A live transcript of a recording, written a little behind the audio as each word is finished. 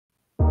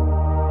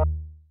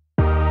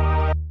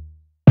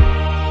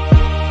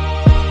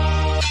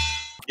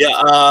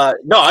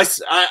No,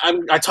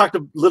 I talked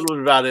a little bit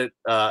about it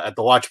at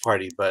the watch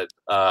party, but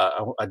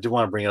I do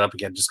want to bring it up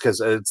again just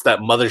because it's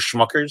that Mother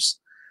Schmuckers.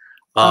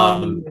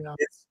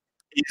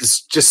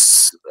 It's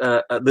just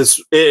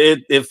this.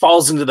 It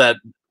falls into that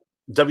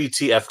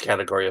WTF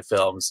category of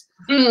films.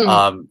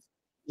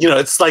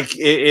 It's like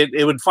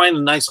it would find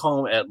a nice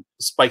home at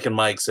Spike and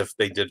Mike's if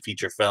they did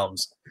feature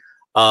films.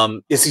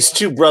 It's these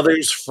two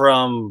brothers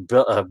from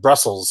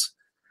Brussels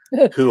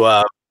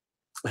who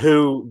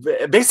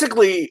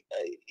basically,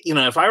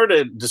 if I were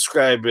to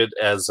describe it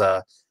as,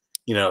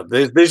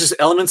 there's just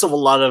elements of a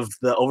lot of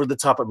the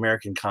over-the-top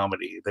American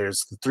comedy.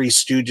 There's the Three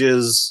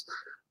Stooges,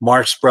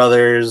 Marx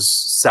Brothers,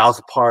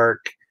 South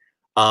Park,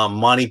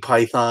 Monty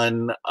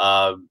Python.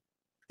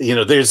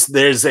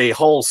 There's a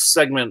whole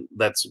segment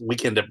that's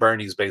Weekend at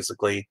Bernie's,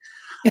 basically.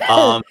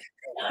 The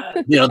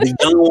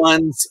young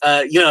ones.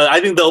 I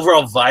think the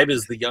overall vibe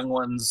is the young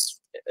ones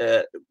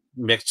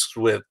mixed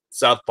with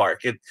South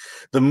Park.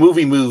 The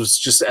movie moves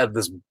just at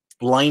this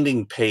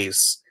blinding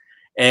pace,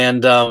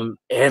 and I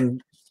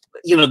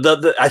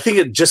think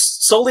it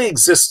just solely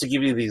exists to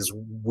give you these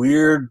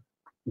weird,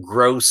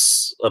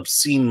 gross,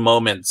 obscene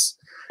moments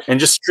and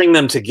just string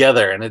them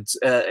together. And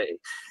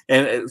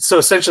so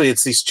essentially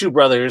it's these two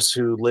brothers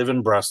who live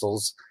in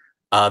Brussels.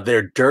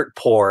 They're dirt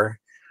poor.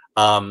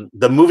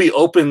 The movie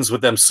opens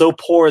with them so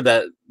poor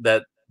that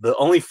the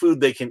only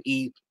food they can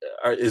eat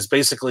is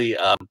basically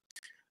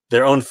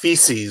their own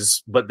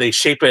feces, but they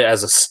shape it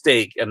as a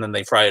steak and then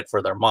they fry it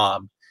for their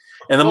mom.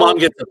 And the mom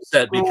gets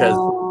upset because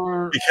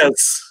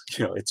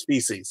it's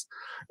feces.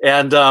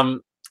 And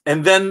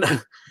then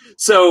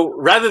so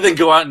rather than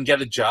go out and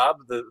get a job,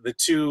 the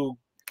two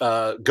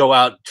go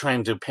out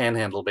trying to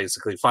panhandle,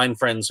 basically find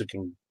friends who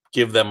can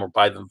give them or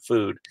buy them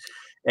food.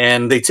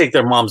 And they take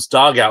their mom's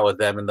dog out with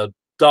them, and the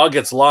dog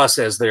gets lost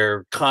as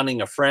they're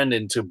conning a friend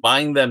into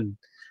buying them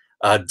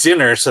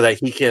dinner so that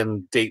he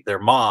can date their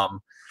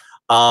mom.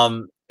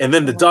 And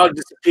then the dog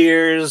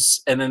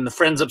disappears, and then the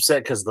friend's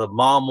upset because the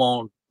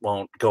mom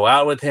won't go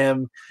out with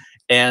him.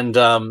 And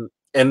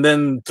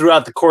then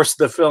throughout the course of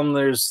the film,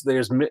 there's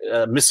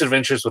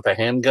misadventures with a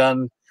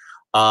handgun,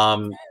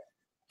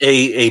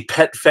 a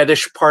pet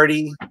fetish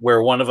party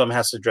where one of them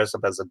has to dress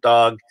up as a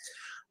dog,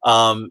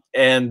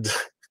 and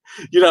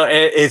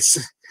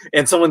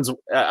someone's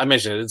I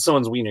mentioned it,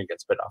 someone's wiener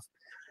gets bit off.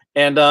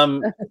 And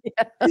that's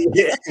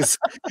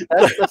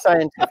the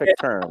scientific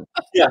term.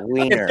 Yeah,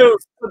 wiener. So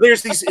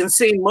there's these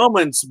insane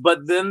moments,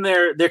 but then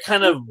they're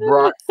kind of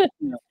brought.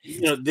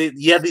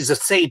 You have these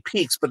insane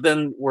peaks, but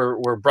then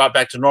we're brought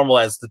back to normal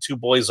as the two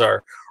boys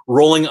are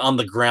rolling on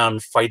the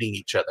ground fighting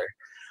each other.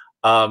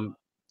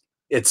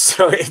 It's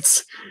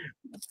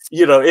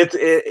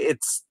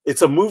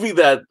a movie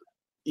that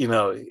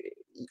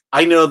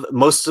I know that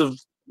most of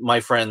my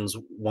friends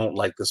won't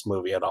like this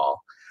movie at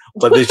all,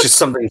 but there's just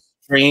something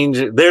strange.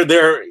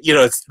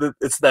 It's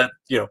that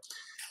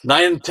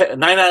 9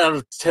 out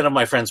of 10 of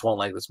my friends won't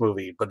like this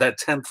movie, but that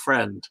 10th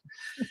friend,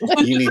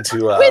 you need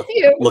to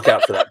look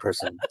out for that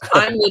person.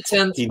 I'm the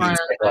 10th friend.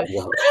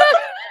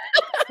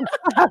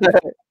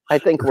 I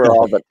think we're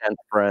all the 10th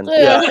friend.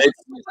 Yeah,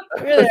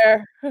 you're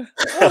there.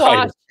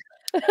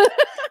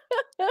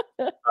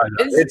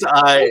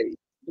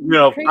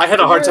 I had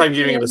a hard time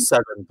giving it a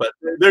 7, but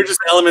there are just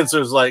elements that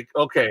was like,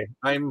 okay,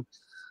 I'm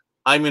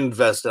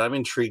invested, I'm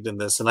intrigued in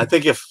this, and I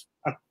think if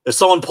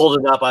someone pulled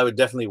it up, I would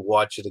definitely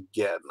watch it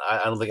again.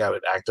 I don't think I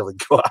would actively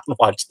go out and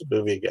watch the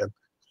movie again,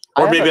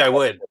 or maybe I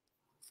would.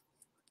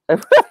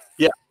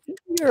 Yeah,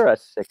 you're a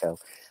sicko.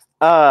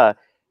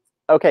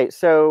 Okay,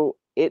 so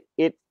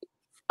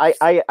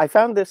I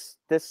found this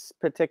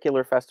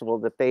particular festival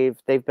that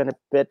they've been a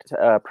bit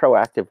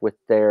proactive with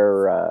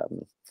their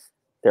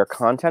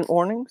content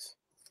warnings,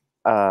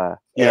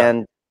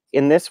 and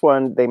in this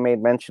one they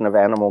made mention of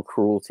animal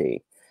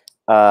cruelty,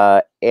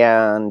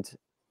 and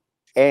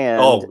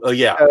another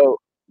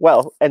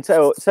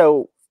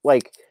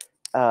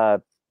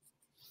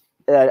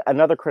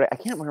critic, I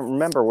can't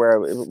remember where,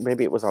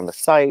 maybe it was on the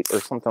site or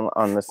something,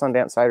 on the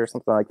Sundance site or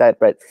something like that,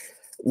 but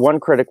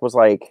one critic was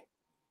like,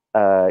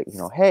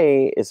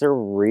 hey, is there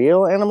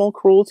real animal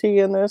cruelty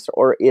in this,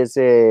 or is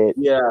it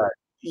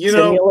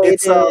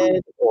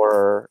simulated,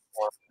 or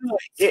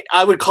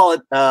I would call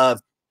it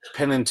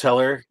Penn and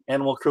Teller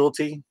animal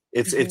cruelty.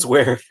 It's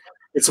where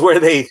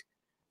they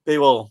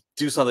will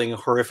do something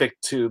horrific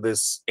to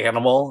this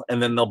animal,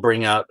 and then they'll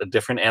bring out a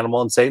different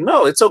animal and say,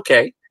 no, it's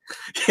okay.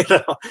 It's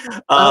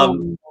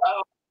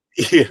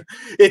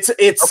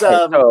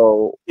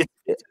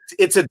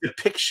a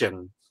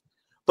depiction,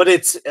 but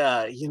it's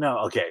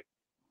okay.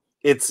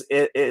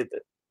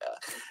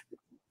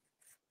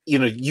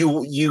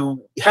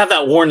 You have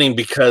that warning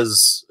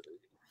because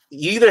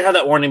you either have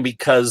that warning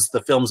because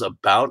the film's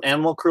about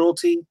animal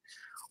cruelty,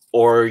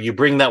 or you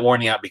bring that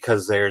warning out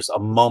because there's a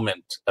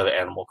moment of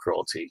animal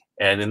cruelty.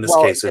 And in this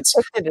case, it's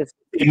a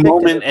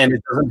moment, and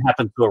it doesn't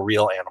happen to a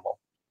real animal.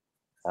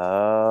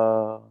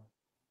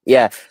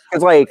 Yeah,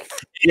 because like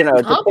and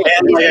like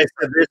I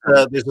said,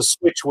 there's a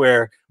switch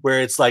where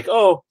it's like,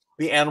 oh,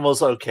 the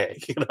animal's okay,